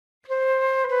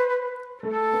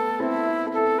Good day,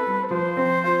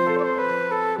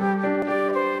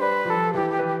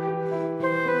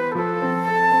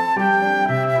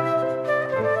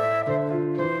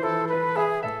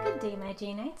 my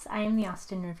Janeites. I am the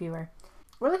Austen Reviewer.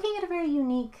 We're looking at a very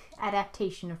unique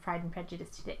adaptation of Pride and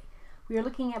Prejudice today. We are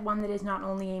looking at one that is not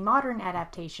only a modern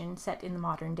adaptation set in the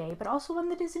modern day, but also one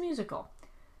that is a musical.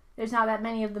 There's not that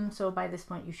many of them, so by this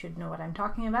point you should know what I'm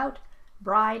talking about.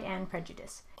 Bride and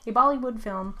Prejudice, a Bollywood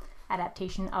film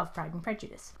adaptation of Pride and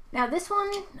Prejudice. Now this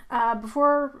one,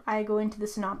 before I go into the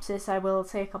synopsis, I will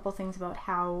say a couple things about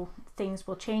how things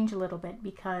will change a little bit,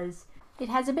 because it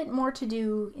has a bit more to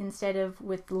do, instead of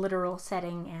with literal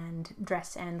setting and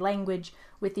dress and language,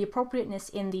 with the appropriateness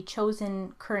in the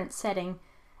chosen current setting,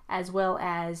 as well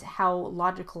as how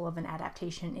logical of an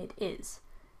adaptation it is.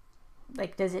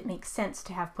 Like, does it make sense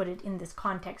to have put it in this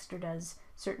context, or does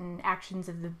certain actions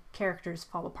of the characters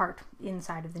fall apart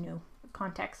inside of the new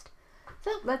context? So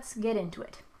let's get into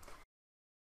it.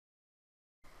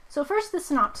 So first, the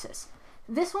synopsis.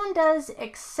 This one does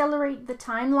accelerate the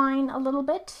timeline a little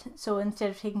bit. So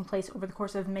instead of taking place over the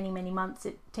course of many, many months,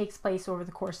 it takes place over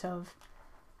the course of,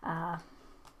 well,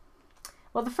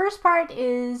 the first part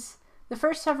is the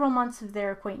first several months of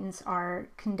their acquaintance are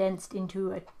condensed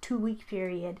into a 2-week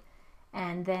period,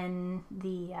 and then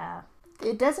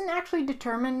it doesn't actually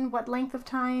determine what length of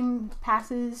time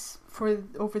passes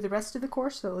over the rest of the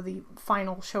course. So the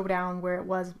final showdown, where it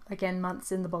was again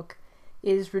months in the book,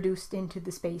 is reduced into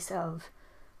the space of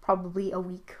probably a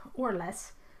week or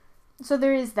less. So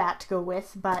there is that to go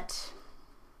with, but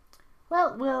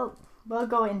well, we'll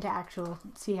go into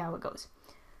see how it goes.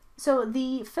 So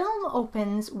the film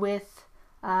opens with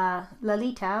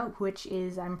Lalita, which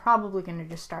is, I'm probably going to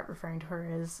just start referring to her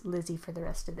as Lizzie for the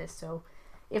rest of this, so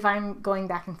if I'm going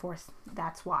back and forth,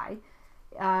 that's why.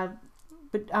 But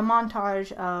a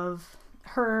montage of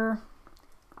her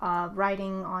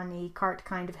riding on a cart,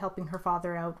 kind of helping her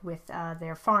father out with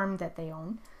their farm that they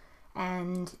own,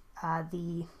 and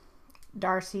the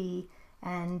Darcy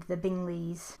and the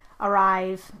Bingleys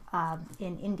arrive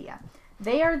in India.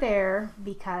 They are there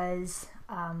because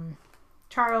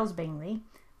Charles Bingley,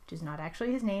 which is not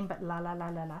actually his name, but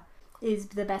is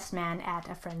the best man at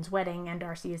a friend's wedding, and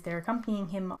Darcy is there accompanying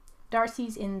him.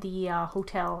 Darcy's in the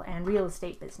hotel and real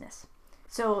estate business.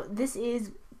 So this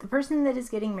is the person that is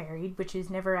getting married, which is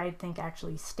never, I think,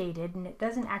 actually stated, and it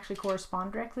doesn't actually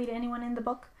correspond directly to anyone in the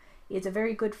book. It's a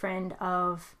very good friend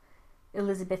of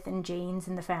Elizabeth and Jane's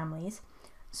and the families.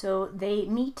 So they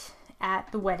meet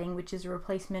at the wedding, which is a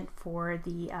replacement for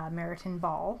the Meryton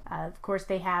ball. Of course,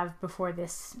 they have, before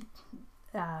this,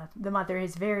 the mother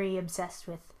is very obsessed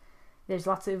with, there's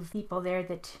lots of people there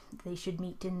that they should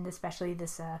meet, and especially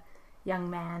this young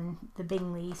man, the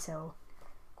Bingley, so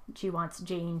she wants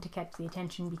Jane to catch the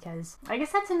attention, because I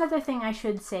guess that's another thing I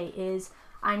should say is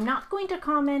I'm not going to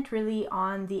comment really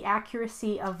on the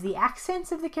accuracy of the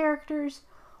accents of the characters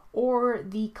or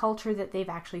the culture that they've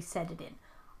actually set it in.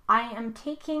 I am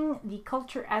taking the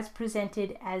culture as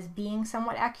presented as being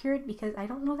somewhat accurate, because I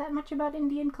don't know that much about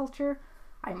Indian culture.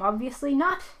 I'm obviously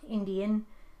not Indian,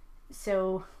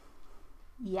 so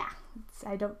yeah,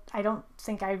 I don't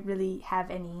think I really have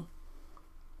any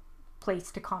place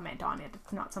to comment on it.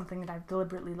 It's not something that I've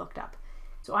deliberately looked up.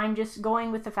 So I'm just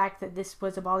going with the fact that this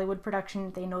was a Bollywood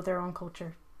production. They know their own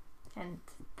culture, and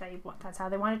that's how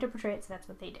they wanted to portray it, so that's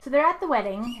what they did. So they're at the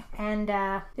wedding, and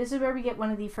this is where we get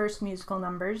one of the first musical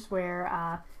numbers,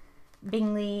 where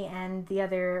Bingley and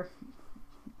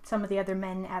some of the other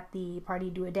men at the party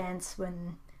do a dance,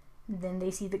 then they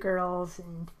see the girls,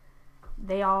 and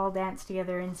they all dance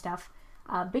together and stuff.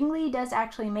 Bingley does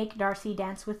actually make Darcy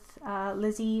dance with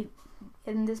Lizzie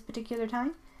in this particular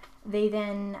time. They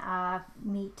then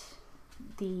meet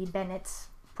the Bennets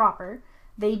proper.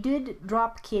 They did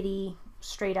drop Kitty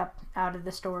straight up out of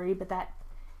the story, but that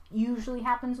usually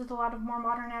happens with a lot of more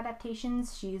modern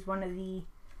adaptations. She's one of the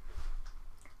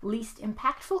least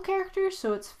impactful characters,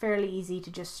 so it's fairly easy to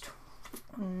just...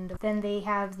 And then they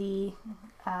have the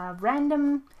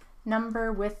random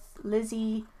number with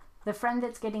Lizzie, the friend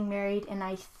that's getting married, and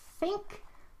I think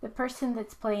the person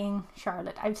that's playing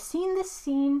Charlotte. I've seen this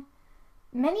scene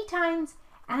many times,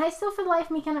 and I still for the life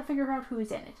of me cannot figure out who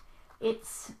is in it.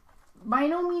 It's by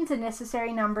no means a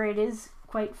necessary number. It is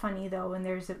quite funny though, and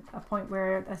there's a point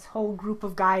where this whole group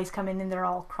of guys come in and they're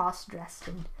all cross-dressed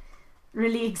and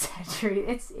really exaggerate.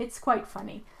 It's quite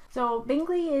funny. So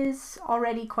Bingley is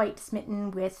already quite smitten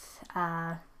with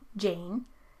Jane,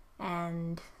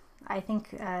 and I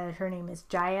think her name is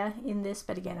Jaya in this,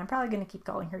 but again, I'm probably going to keep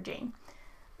calling her Jane.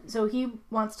 So he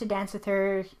wants to dance with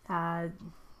her.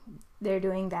 They're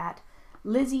doing that.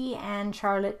 Lizzie and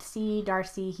Charlotte see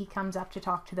Darcy. He comes up to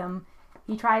talk to them.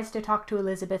 He tries to talk to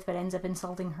Elizabeth, but ends up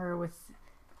insulting her with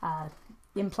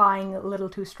implying a little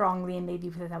too strongly, and maybe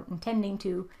without intending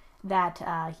to,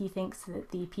 that he thinks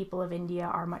that the people of India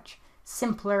are much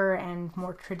simpler and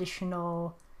more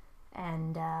traditional,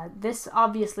 and this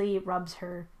obviously rubs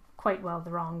her quite well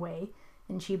the wrong way,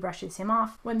 and she brushes him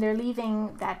off. When they're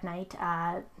leaving that night,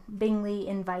 Bingley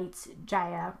invites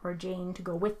Jaya, or Jane, to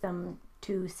go with them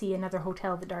to see another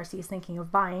hotel that Darcy is thinking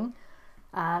of buying.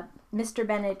 Mr.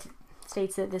 Bennet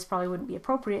states that this probably wouldn't be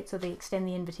appropriate, so they extend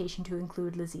the invitation to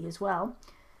include Lizzie as well.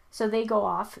 So they go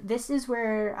off. This is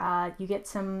where you get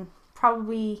some,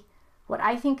 probably what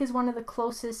I think is one of the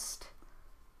closest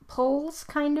pulls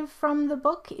kind of from the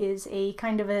book, is a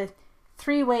kind of a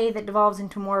three-way that devolves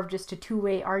into more of just a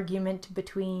two-way argument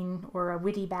between, or a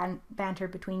witty banter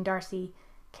between Darcy,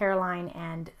 Caroline,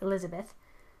 and Elizabeth.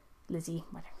 Lizzie,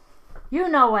 whatever. You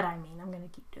know what I mean. I'm going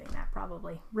to keep doing that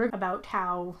probably. About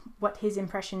what his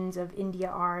impressions of India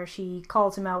are. She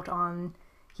calls him out on,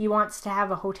 he wants to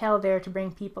have a hotel there to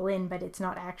bring people in, but it's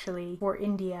not actually for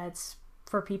India. It's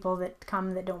for people that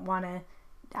come that don't want to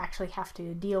actually have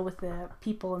to deal with the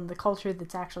people and the culture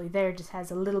that's actually there. Just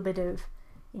has a little bit of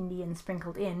Indian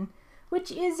sprinkled in,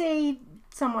 which is a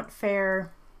somewhat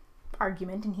fair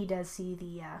argument, and he does see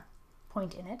the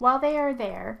point in it. While they are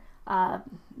there,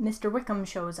 Mr. Wickham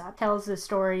shows up, tells the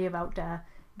story about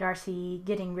Darcy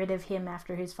getting rid of him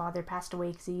after his father passed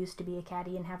away, because he used to be a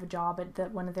caddy and have a job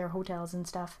at one of their hotels and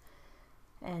stuff.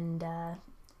 And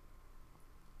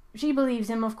she believes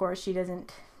him, of course. She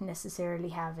doesn't necessarily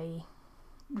have a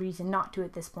reason not to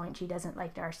at this point. She doesn't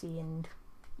like Darcy, and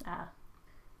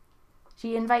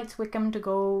she invites Wickham to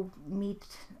go meet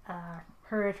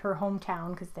her at her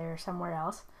hometown, because they're somewhere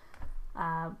else.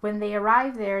 When they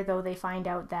arrive there, though, they find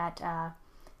out that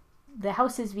the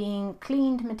house is being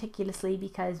cleaned meticulously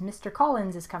because Mr.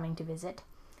 Collins is coming to visit,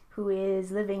 who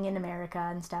is living in America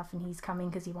and stuff, and he's coming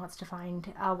because he wants to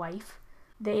find a wife.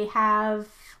 They have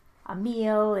a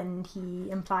meal, and he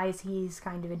implies he's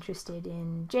kind of interested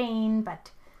in Jane,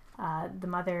 but the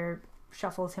mother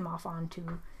shuffles him off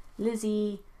onto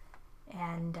Lizzie,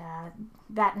 and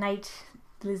that night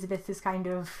Elizabeth is kind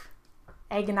of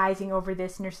agonizing over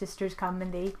this, and her sisters come,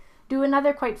 and they do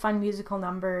another quite fun musical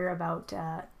number about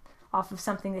off of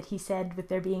something that he said, with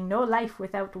there being no life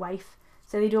without wife.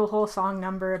 So they do a whole song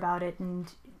number about it, and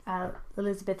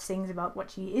Elizabeth sings about what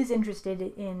she is interested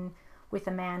in with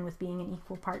a man, with being an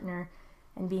equal partner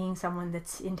and being someone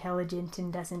that's intelligent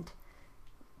and doesn't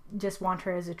just want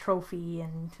her as a trophy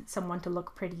and someone to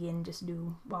look pretty and just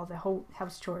do all the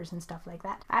house chores and stuff like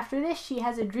that. After this, she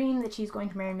has a dream that she's going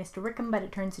to marry Mr. Wickham, but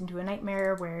it turns into a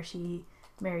nightmare where she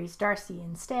marries Darcy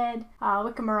instead.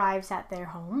 Wickham arrives at their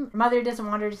home. Her mother doesn't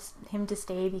want him to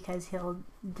stay because he'll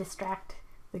distract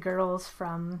the girls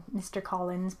from Mr.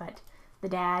 Collins, but the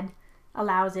dad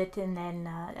allows it, and then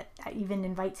even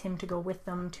invites him to go with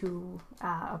them to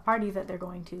a party that they're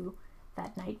going to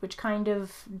that night, which kind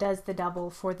of does the double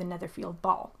for the Netherfield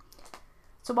ball.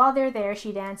 So while they're there,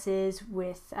 she dances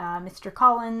with Mr.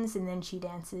 Collins, and then she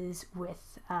dances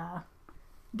with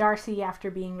Darcy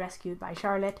after being rescued by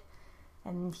Charlotte,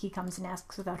 and he comes and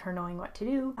asks without her knowing what to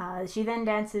do. She then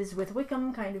dances with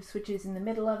Wickham, kind of switches in the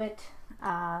middle of it.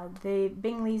 The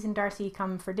Bingleys and Darcy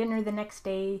come for dinner the next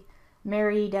day.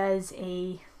 Mary does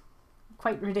a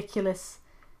quite ridiculous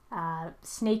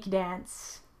snake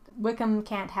dance. Wickham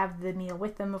can't have the meal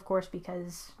with them, of course,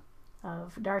 because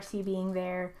of Darcy being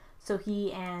there, so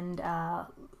he and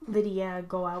Lydia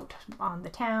go out on the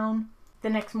town. The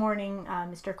next morning,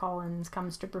 Mr. Collins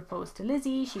comes to propose to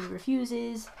Lizzie. She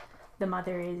refuses. The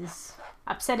mother is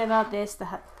upset about this.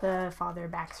 The father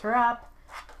backs her up.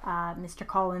 Mr.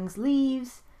 Collins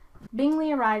leaves.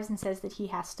 Bingley arrives and says that he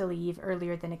has to leave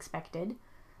earlier than expected.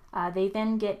 They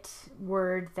then get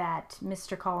word that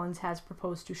Mr. Collins has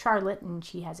proposed to Charlotte and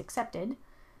she has accepted.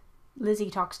 Lizzie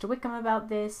talks to Wickham about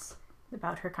this,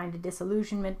 about her kind of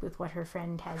disillusionment with what her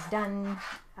friend has done.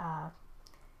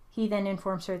 He then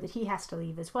informs her that he has to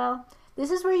leave as well.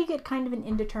 This is where you get kind of an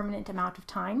indeterminate amount of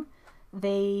time.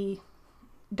 They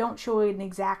don't show an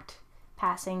exact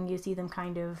passing. You see them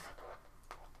kind of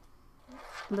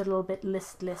a little bit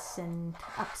listless and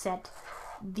upset.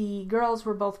 The girls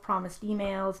were both promised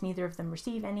emails. Neither of them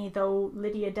receive any, though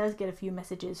Lydia does get a few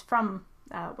messages from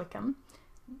Wickham,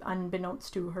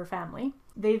 unbeknownst to her family.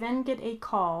 They then get a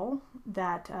call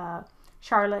that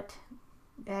Charlotte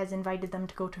has invited them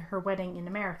to go to her wedding in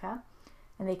America,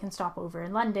 and they can stop over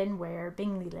in London, where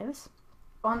Bingley lives.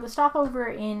 On the stopover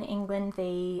in England,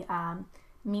 they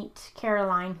meet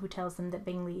Caroline, who tells them that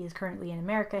Bingley is currently in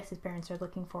America. His parents are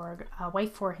looking for a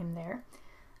wife for him there.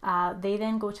 They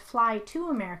then go to fly to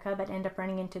America, but end up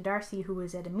running into Darcy, who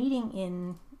was at a meeting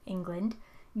in England,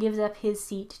 gives up his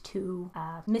seat to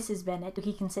Mrs. Bennet, so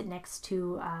he can sit next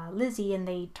to Lizzie, and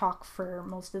they talk for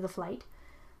most of the flight.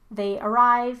 They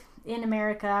arrive in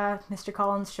America. Mr.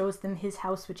 Collins shows them his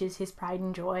house, which is his pride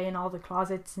and joy, and all the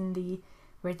closets and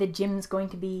where the gym's going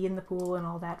to be in the pool and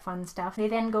all that fun stuff. They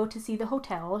then go to see the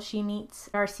hotel. She meets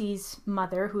Darcy's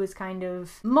mother, who is kind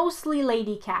of mostly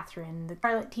Lady Catherine.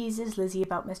 Charlotte teases Lizzie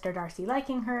about Mr. Darcy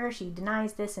liking her. She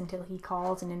denies this until he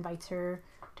calls and invites her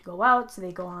to go out. So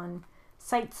they go on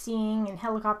sightseeing and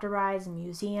helicopter rides and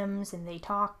museums, and they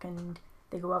talk, and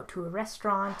they go out to a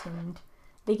restaurant, and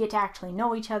they get to actually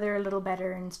know each other a little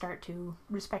better and start to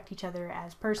respect each other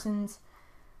as persons.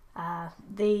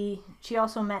 She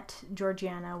also met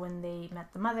Georgiana when they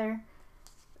met the mother.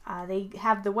 They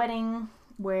have the wedding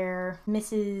where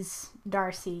Mrs.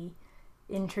 Darcy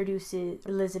introduces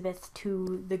Elizabeth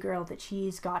to the girl that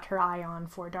she's got her eye on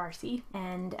for Darcy.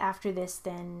 And after this,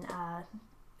 then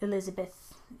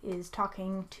Elizabeth is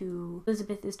talking to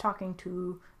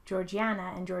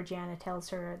Georgiana, and Georgiana tells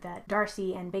her that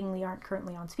Darcy and Bingley aren't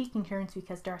currently on speaking terms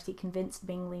because Darcy convinced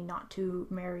Bingley not to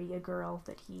marry a girl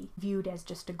that he viewed as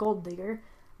just a gold digger.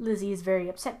 Lizzie is very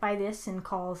upset by this and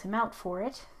calls him out for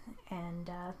it, and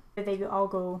they all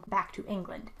go back to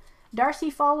England.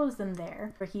 Darcy follows them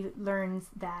there, where he learns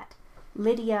that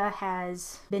Lydia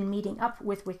has been meeting up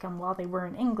with Wickham while they were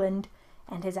in England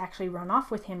and has actually run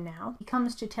off with him now. He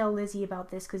comes to tell Lizzie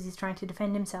about this because he's trying to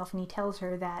defend himself, and he tells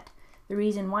her that the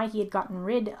reason why he had gotten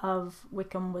rid of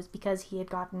Wickham was because he had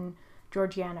gotten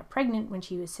Georgiana pregnant when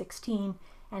she was 16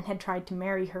 and had tried to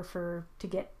marry her to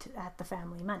get at the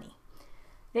family money.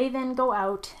 They then go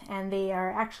out, and they are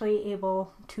actually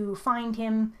able to find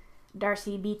him.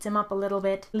 Darcy beats him up a little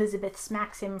bit. Elizabeth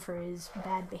smacks him for his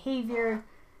bad behavior.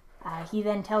 He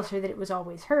then tells her that it was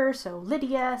always her, so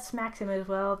Lydia smacks him as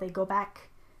well. They go back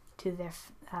to their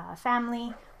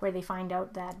family, where they find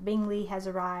out that Bingley has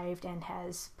arrived and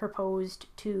has proposed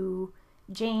to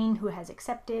Jane, who has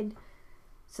accepted.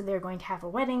 So they're going to have a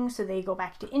wedding, so they go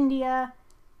back to India,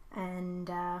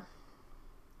 and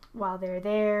while they're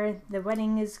there, the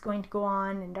wedding is going to go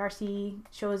on, and Darcy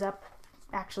shows up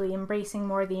actually embracing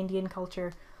more of the Indian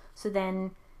culture. So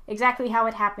then exactly how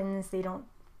it happens, they don't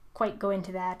quite go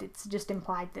into that. It's just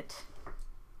implied that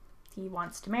he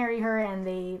wants to marry her, and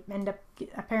they end up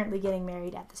apparently getting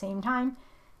married at the same time,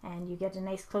 and you get a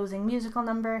nice closing musical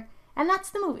number, and that's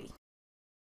the movie.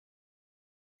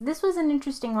 This was an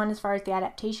interesting one as far as the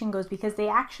adaptation goes, because they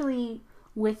actually,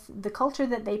 with the culture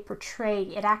that they portray,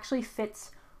 it actually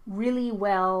fits really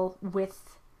well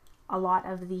with a lot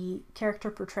of the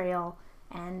character portrayal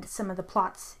and some of the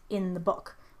plots in the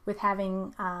book, with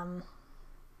having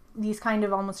these kind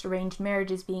of almost arranged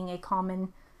marriages being a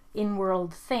common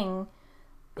in-world thing.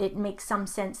 It makes some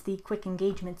sense, the quick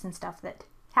engagements and stuff that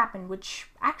happen, which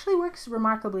actually works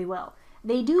remarkably well.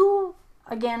 They do,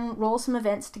 again, roll some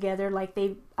events together, like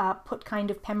they put kind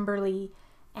of Pemberley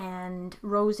and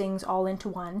Rosings all into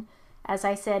one. As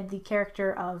I said, the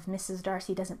character of Mrs.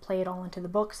 Darcy doesn't play it all into the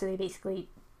book, so they basically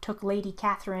took Lady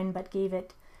Catherine but gave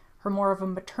it her more of a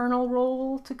maternal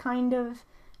role to kind of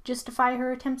justify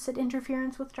her attempts at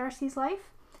interference with Darcy's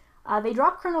life. They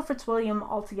drop Colonel Fitzwilliam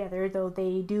altogether, though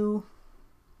they do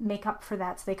make up for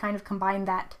that, so they kind of combine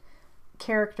that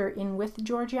character in with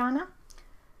Georgiana.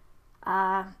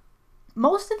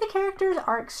 Most of the characters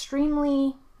are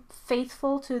extremely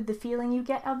faithful to the feeling you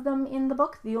get of them in the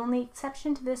book. The only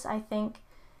exception to this, I think,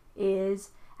 is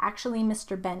actually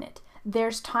Mr. Bennet.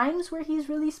 There's times where he's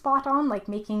really spot on, like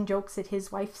making jokes at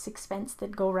his wife's expense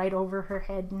that go right over her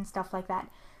head and stuff like that.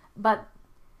 But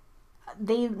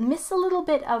they miss a little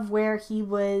bit of where he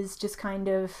was just kind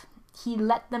of, he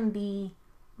let them be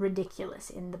ridiculous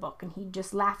in the book and he'd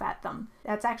just laugh at them.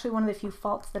 That's actually one of the few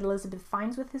faults that Elizabeth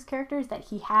finds with his character, is that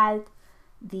he had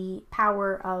the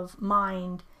power of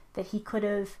mind that he could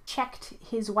have checked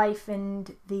his wife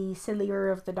and the sillier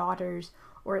of the daughters,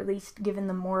 or at least given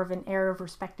them more of an air of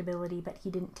respectability, but he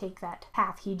didn't take that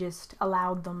path. He just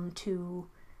allowed them to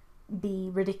be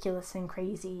ridiculous and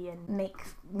crazy and make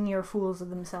near fools of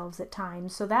themselves at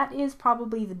times. So that is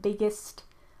probably the biggest,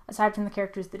 aside from the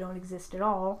characters that don't exist at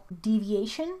all,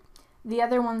 deviation. The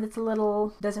other one that's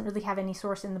doesn't really have any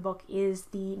source in the book is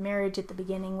the marriage at the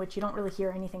beginning, which you don't really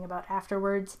hear anything about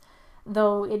afterwards,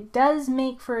 though it does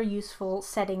make for a useful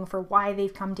setting for why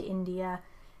they've come to India,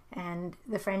 and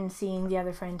the friend seeing the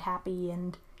other friend happy,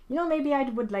 and, you know, maybe I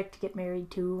would like to get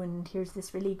married too, and here's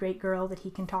this really great girl that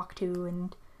he can talk to,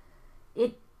 and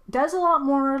it does a lot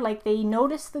more, like they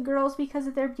notice the girls because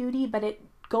of their beauty, but it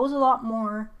goes a lot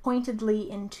more pointedly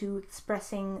into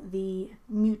expressing the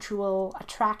mutual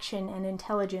attraction and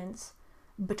intelligence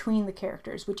between the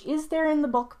characters, which is there in the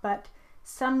book, but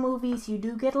some movies you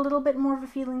do get a little bit more of a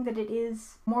feeling that it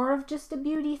is more of just a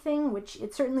beauty thing, which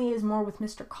it certainly is more with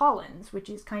Mr. Collins, which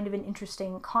is kind of an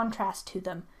interesting contrast to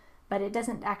them, but it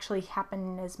doesn't actually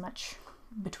happen as much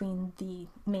between the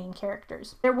main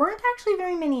characters. There weren't actually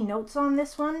very many notes on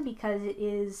this one because it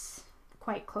is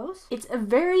quite close. It's a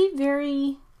very,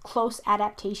 very close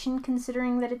adaptation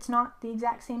considering that it's not the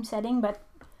exact same setting, but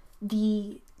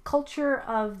the culture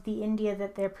of the India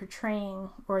that they're portraying,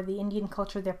 or the Indian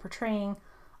culture they're portraying,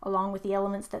 along with the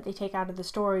elements that they take out of the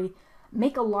story,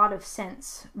 make a lot of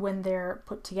sense when they're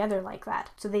put together like that.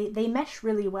 So they mesh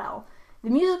really well. The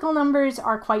musical numbers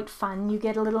are quite fun. You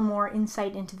get a little more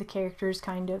insight into the characters,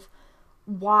 kind of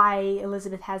why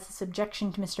Elizabeth has this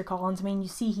objection to Mr. Collins. I mean, you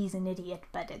see he's an idiot,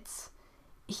 but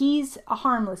he's a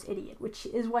harmless idiot, which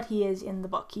is what he is in the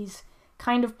book. He's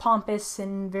kind of pompous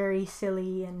and very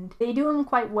silly, and they do him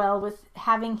quite well with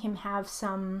having him have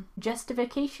some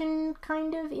justification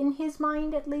kind of in his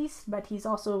mind at least, but he's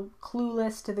also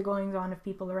clueless to the goings-on of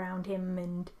people around him,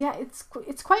 and yeah, it's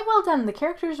quite well done. The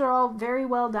characters are all very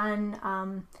well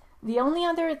done. The only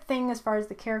other thing as far as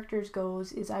the characters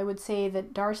goes is I would say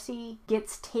that Darcy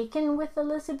gets taken with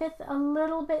Elizabeth a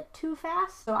little bit too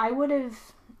fast, so I would have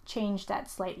change that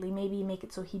slightly, maybe make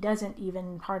it so he doesn't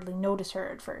even hardly notice her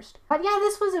at first. But yeah,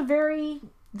 this was a very,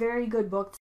 very good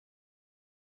book.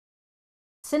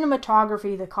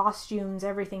 Cinematography, the costumes,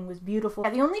 everything was beautiful. Yeah,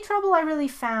 the only trouble I really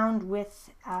found with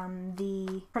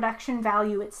the production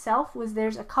value itself was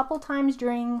there's a couple times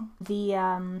during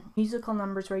the musical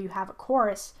numbers where you have a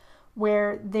chorus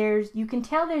where you can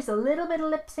tell there's a little bit of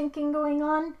lip syncing going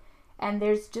on, and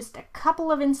there's just a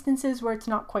couple of instances where it's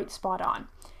not quite spot on.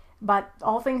 But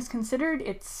all things considered,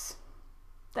 it's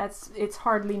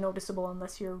hardly noticeable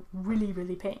unless you're really,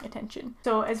 really paying attention.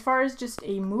 So as far as just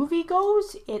a movie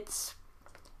goes, it's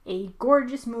a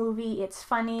gorgeous movie. It's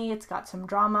funny, it's got some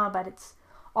drama, but it's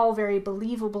all very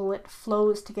believable. It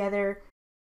flows together.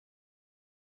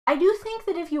 I do think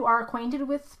that if you are acquainted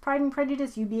with Pride and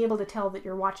Prejudice, you'd be able to tell that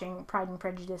you're watching Pride and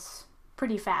Prejudice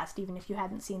pretty fast, even if you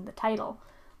hadn't seen the title.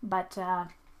 But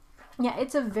yeah,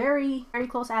 it's a very, very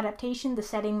close adaptation. The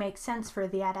setting makes sense for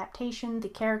the adaptation. The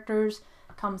characters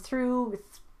come through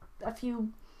with a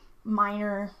few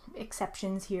minor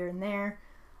exceptions here and there.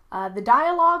 The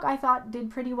dialogue I thought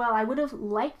did pretty well. I would have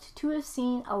liked to have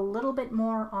seen a little bit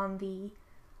more on the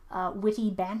witty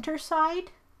banter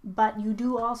side, but you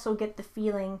do also get the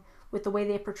feeling with the way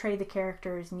they portray the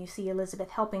characters, and you see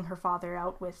Elizabeth helping her father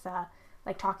out with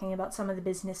like talking about some of the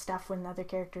business stuff when the other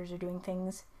characters are doing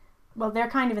things. Well, they're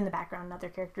kind of in the background, and other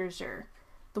characters are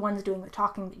the ones doing the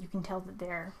talking, but you can tell that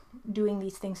they're doing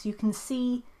these things. So you can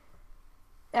see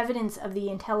evidence of the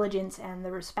intelligence and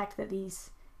the respect that these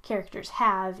characters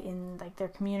have in like their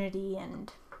community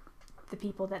and the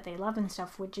people that they love and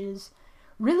stuff, which is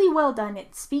really well done.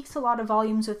 It speaks a lot of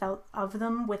volumes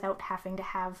without having to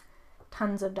have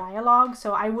tons of dialogue.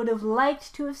 So I would have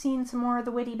liked to have seen some more of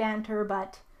the witty banter,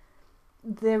 but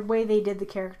the way they did the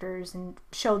characters and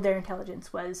showed their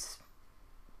intelligence was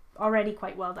already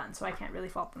quite well done, so I can't really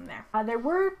fault them there. There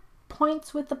were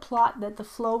points with the plot that the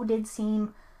flow did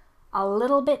seem a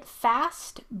little bit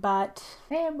fast, but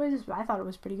I thought it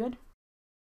was pretty good.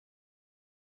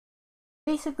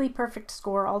 Basically perfect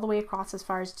score all the way across as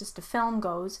far as just a film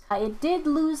goes. It did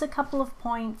lose a couple of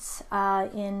points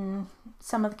in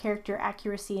some of the character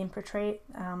accuracy and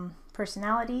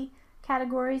personality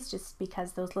categories, just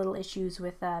because those little issues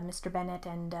with Mr. Bennet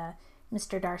and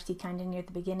Mr. Darcy kind of near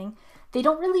the beginning. They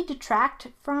don't really detract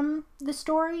from the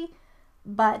story,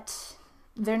 but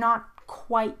they're not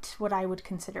quite what I would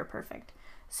consider perfect.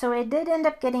 So it did end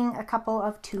up getting a couple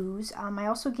of 2s. I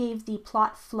also gave the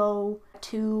plot flow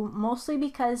 2, mostly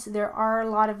because there are a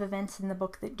lot of events in the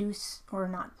book that do, or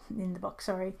not in the book,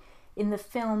 sorry, in the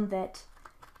film that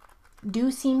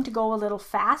do seem to go a little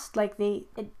fast. Like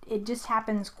it just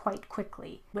happens quite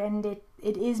quickly, and it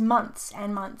is months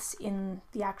and months in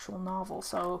the actual novel,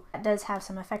 so that does have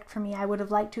some effect for me. I would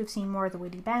have liked to have seen more of the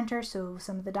witty banter, so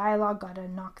some of the dialogue got a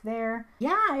knock there.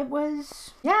 Yeah, it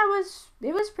was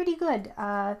pretty good.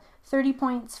 30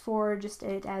 points for just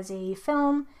it as a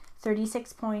film,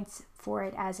 36 points for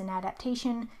it as an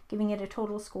adaptation, giving it a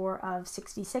total score of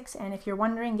 66. And if you're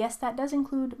wondering, yes, that does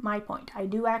include my point. I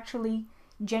do actually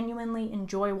genuinely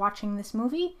enjoy watching this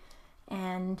movie,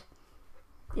 and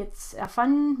it's a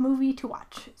fun movie to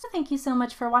watch. So thank you so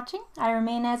much for watching. I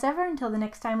remain as ever until the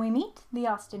next time we meet, the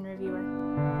Austen Reviewer.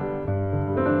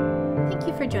 Thank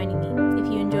you for joining me. If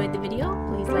you enjoyed the video,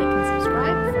 please like and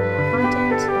subscribe for more content.